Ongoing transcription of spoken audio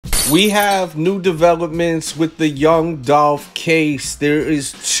We have new developments with the young Dolph case. There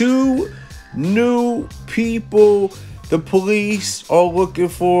is 2 new people the police are looking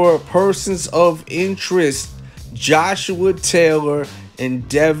for, persons of interest: Joshua Taylor and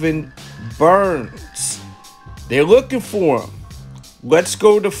Devin Burns. They're looking for him. Let's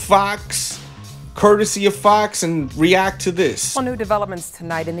go to Fox, courtesy of Fox, and react to this. New developments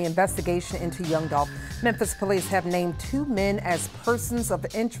tonight in the investigation into young Dolph. Memphis police have named 2 men as persons of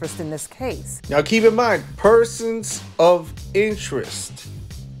interest in this case. Now keep in mind, persons of interest.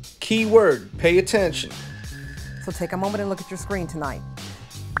 Key word, pay attention. So take a moment and look at your screen tonight.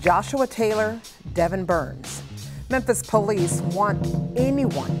 Joshua Taylor, Devin Burns. Memphis police want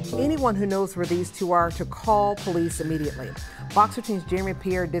anyone who knows where these 2 are to call police immediately. Fox 13's Jeremy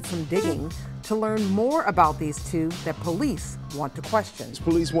Pierre did some digging to learn more about these 2 that police want to question.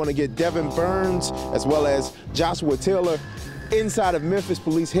 Police want to get Devin Burns as well as Joshua Taylor inside of Memphis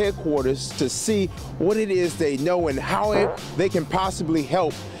Police headquarters to see what it is they know and how they can possibly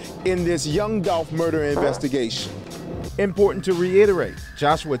help in this young Dolph murder investigation. Important to reiterate,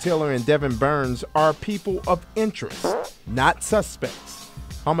 Joshua Taylor and Devin Burns are people of interest, not suspects.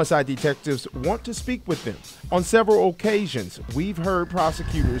 Homicide detectives want to speak with them. On several occasions, we've heard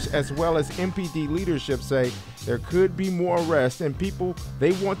prosecutors as well as MPD leadership say there could be more arrests and people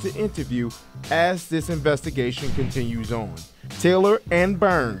they want to interview as this investigation continues on. Taylor and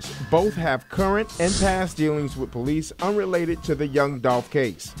Burns both have current and past dealings with police unrelated to the young Dolph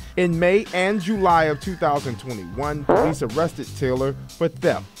case. In May and July of 2021, police arrested Taylor for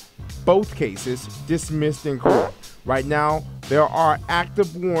theft. Both cases dismissed in court. Right now, there are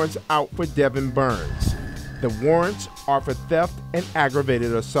active warrants out for Devin Burns. The warrants are for theft and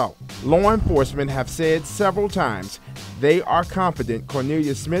aggravated assault. Law enforcement have said several times they are confident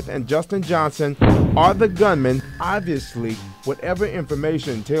Cornelius Smith and Justin Johnson are the gunmen. Obviously, whatever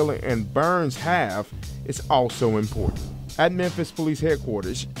information Taylor and Burns have is also important. At Memphis Police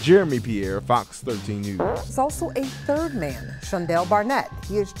Headquarters, Jeremy Pierre, Fox 13 News. There's also a 3rd man, Shondell Barnett.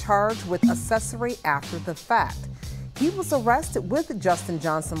 He is charged with accessory after the fact. He was arrested with Justin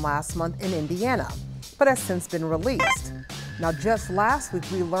Johnson last month in Indiana, but has since been released. Now, just last week,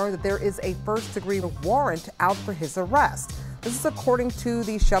 we learned that there is a first-degree warrant out for his arrest. This is according to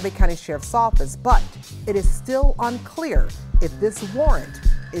the Shelby County Sheriff's Office, but it is still unclear if this warrant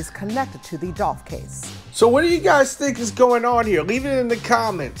is connected to the Dolph case. So what do you guys think is going on here? Leave it in the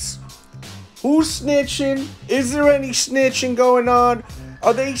comments. Who's snitching? Is there any snitching going on?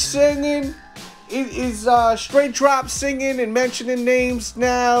 Are they singing? Is Straight Drop singing and mentioning names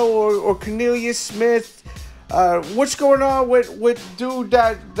now, or Cornelius Smith? What's going on with dude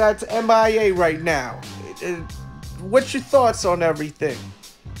that's MIA right now? What's your thoughts on everything?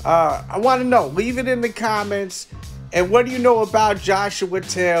 I want to know. Leave it in the comments. And what do you know about Joshua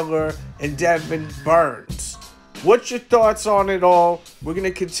Taylor and Devin Burns? What's your thoughts on it all? We're going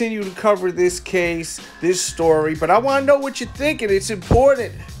to continue to cover this case, this story, but I want to know what you're thinking. It's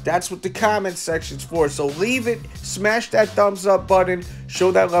important. That's what the comment section's for. So leave it, smash that thumbs up button,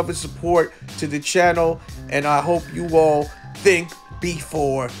 show that love and support to the channel, and I hope you all think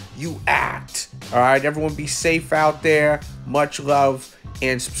before you act. All right, everyone be safe out there. Much love,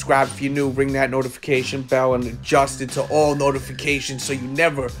 and subscribe if you're new. Ring that notification bell and adjust it to all notifications so you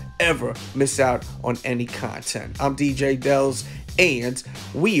never, ever miss out on any content. I'm DJ Dells, and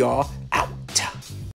we are